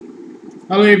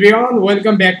Hello everyone,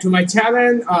 welcome back to my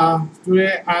channel.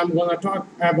 Today I'm gonna talk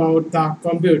about the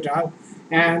computer,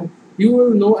 and you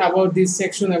will know about this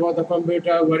section about the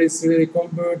computer, what is really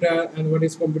computer and what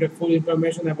is computer full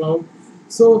information about.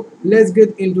 So let's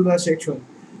get into the section.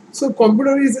 So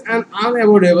computer is an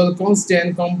unavoidable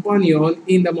constant companion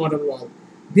in the modern world.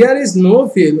 There is no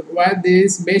field where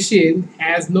this machine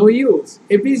has no use.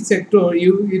 Every sector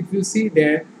if you see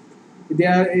there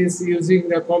is using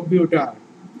the computer.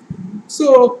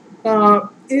 So,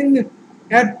 in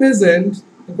at present,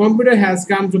 the computer has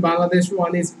come to Bangladesh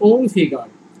on its own figure.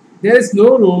 There is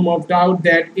no room of doubt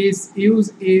that its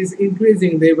use is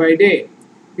increasing day by day.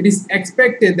 It is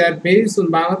expected that very soon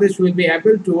Bangladesh will be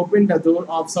able to open the door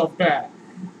of software.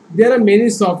 There are many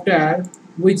software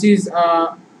which is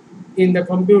in the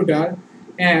computer,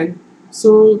 and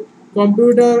so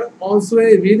computer also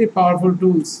a really powerful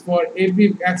tools for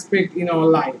every aspect in our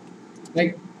life.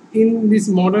 Like in this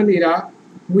modern era,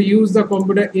 we use the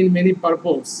computer in many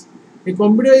purposes. A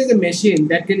computer is a machine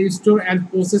that can store and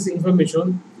process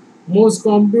information. Most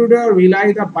computer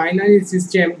rely the binary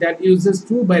system that uses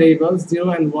two variables,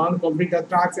 0 and 1, complete the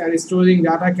tasks and storing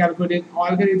data, calculating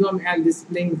algorithm and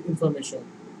displaying information.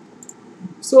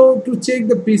 So to check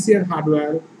the PC and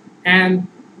hardware, and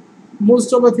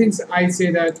most of the things I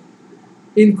say that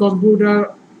in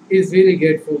computer is really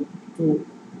grateful to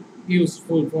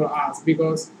useful for us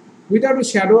because without a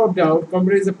shadow of doubt,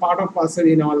 computer is a part of person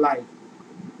in our life.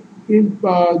 In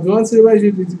advanced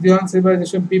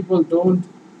civilization, people don't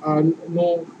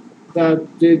know that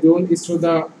they don't store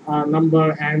the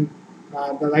number and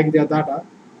like their data.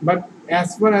 But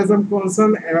as far as I'm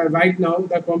concerned, right now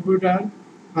the computer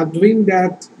are doing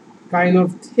that kind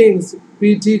of things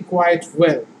pretty quite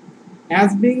well.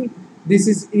 As being this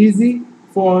is easy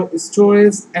for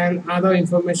storage and other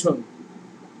information,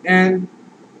 and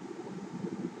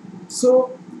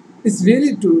so it's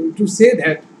really to say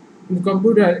that the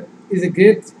computer is a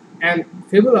great and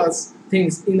fabulous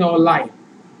things in our life.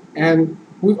 And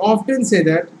we often say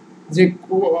that the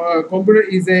computer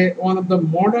is a one of the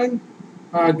modern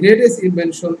greatest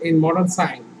invention in modern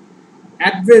science.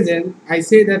 At present, I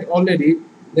say that already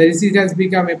the research has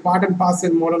become a part and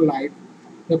parcel in modern life.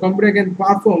 The computer can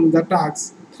perform the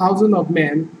tasks thousands of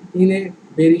men in a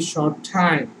very short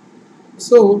time.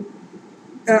 So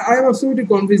I am absolutely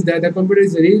convinced that the computer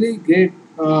is a really great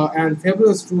and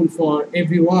fabulous tool for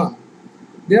everyone.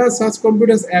 There are such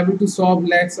computers able to solve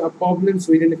lakhs of problems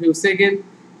within a few seconds.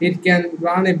 It can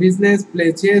run a business,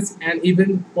 play chess, and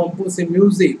even compose a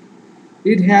music.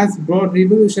 It has brought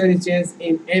revolutionary change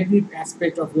in every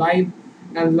aspect of life.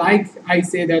 And like I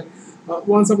say that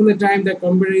once upon a time the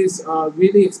computer is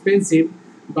really expensive,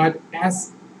 but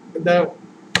the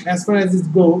as far as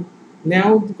it go,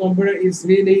 now the computer is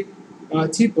really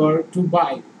cheaper to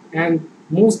buy, and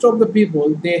most of the people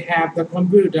they have the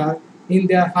computer in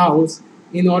their house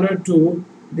in order to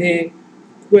they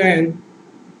can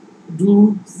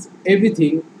do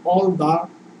everything all the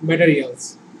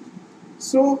materials.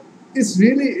 So it's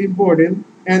really important,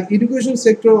 and education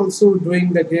sector also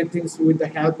doing the great things with the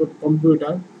help of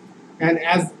computer. And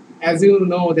as you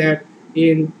know that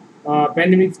in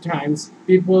pandemic times,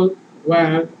 people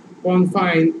were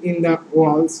confined in the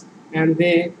walls, and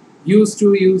they used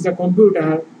to use the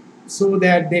computer so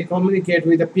that they communicate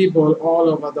with the people all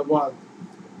over the world.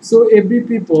 So every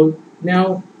people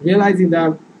now realizing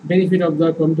the benefit of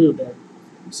the computer.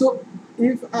 So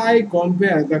if I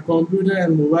compare the computer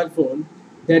and mobile phone,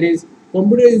 that is,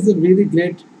 computer is a really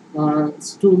great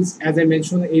tools as I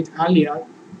mentioned it earlier,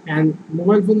 and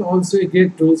mobile phone also a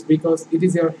great tools because it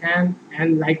is your hand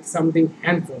and like something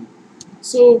handphone.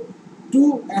 So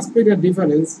two aspect are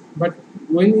difference, but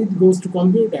when it goes to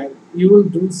computer, you will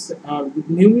do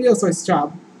numerous of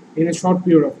stuff in a short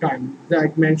period of time.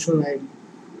 Like mentioned, like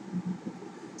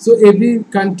so every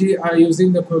country are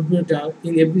using the computer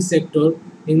in every sector,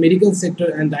 in medical sector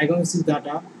and diagnosis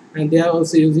data, and they are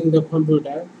also using the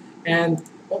computer. And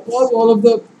all of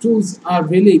the tools are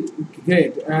really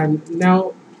great. And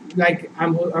now, like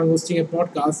I'm hosting a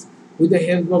podcast with the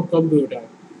help of computer,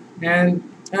 and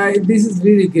this is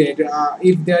really great.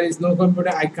 If there is no computer,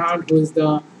 I can't host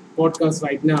the podcast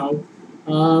right now.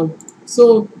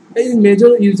 So,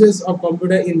 major uses of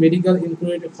computer in medical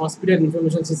include hospital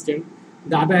information system,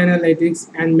 data analytics,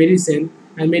 and medicine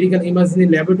and medical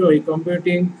imaging laboratory.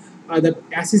 Computing the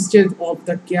assistance of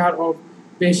the care of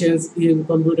patients in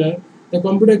computer. The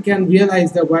computer can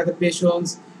realize that where the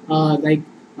patients like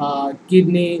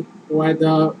kidney, where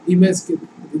the image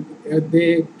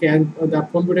they can the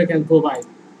computer can provide.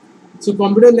 So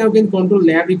computer now can control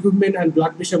lab equipment and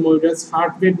blood pressure monitors,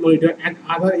 heart rate monitor, and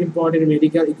other important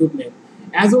medical equipment.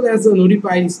 as well as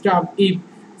notify staff if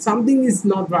something is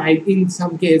not right. In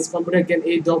some case, computer can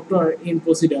aid doctor in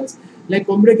procedures. Like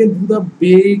computer can do the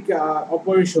big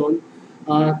operation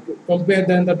compared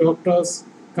than the doctors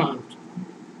can't.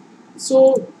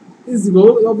 So, this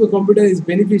role of the computer is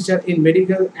beneficial in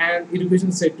medical and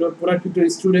education sector, productive to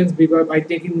students because by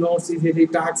taking notes easily,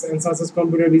 tasks and such as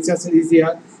computer research is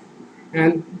easier,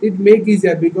 and it make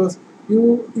easier because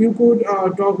you could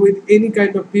talk with any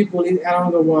kind of people in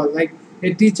around the world. Like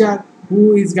a teacher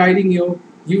who is guiding you,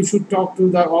 you should talk to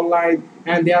the online,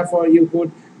 and therefore you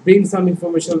could bring some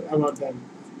information about them.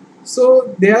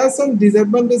 So there are some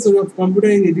disadvantages of computer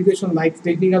in education, like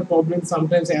technical problems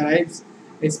sometimes arise,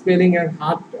 spelling and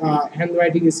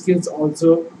handwriting skills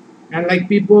also, and like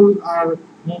people are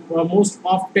most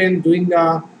often doing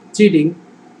the cheating,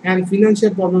 and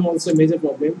financial problem also a major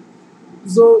problem.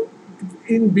 So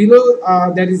in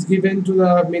below that is given to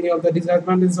the many of the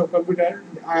disadvantages of computer.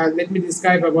 Let me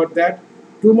describe about that.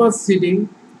 Too much sitting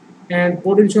and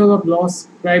potential of loss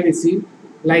privacy,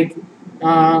 like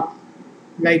uh,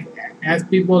 like as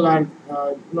people are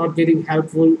not getting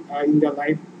helpful in their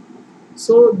life.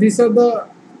 So these are the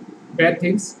bad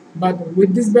things. But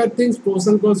with these bad things, pros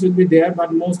and cons will be there.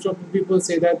 But most of the people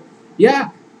say that,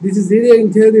 yeah, this is really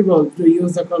incredible to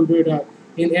use the computer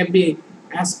in every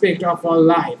aspect of our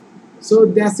life. So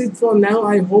that's it for now.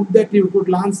 I hope that you could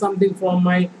learn something from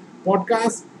my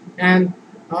podcast. And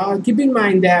keep in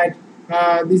mind that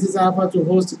this is Alpha to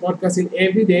host a podcast in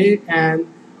every day. And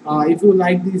if you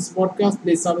like this podcast,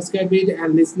 please subscribe it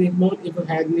and listen it more. If you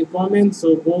have any comments,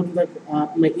 so go to the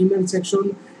my email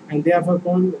section and therefore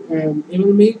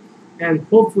email me, and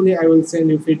hopefully I will send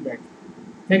you feedback.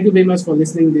 Thank you very much for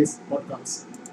listening this podcast.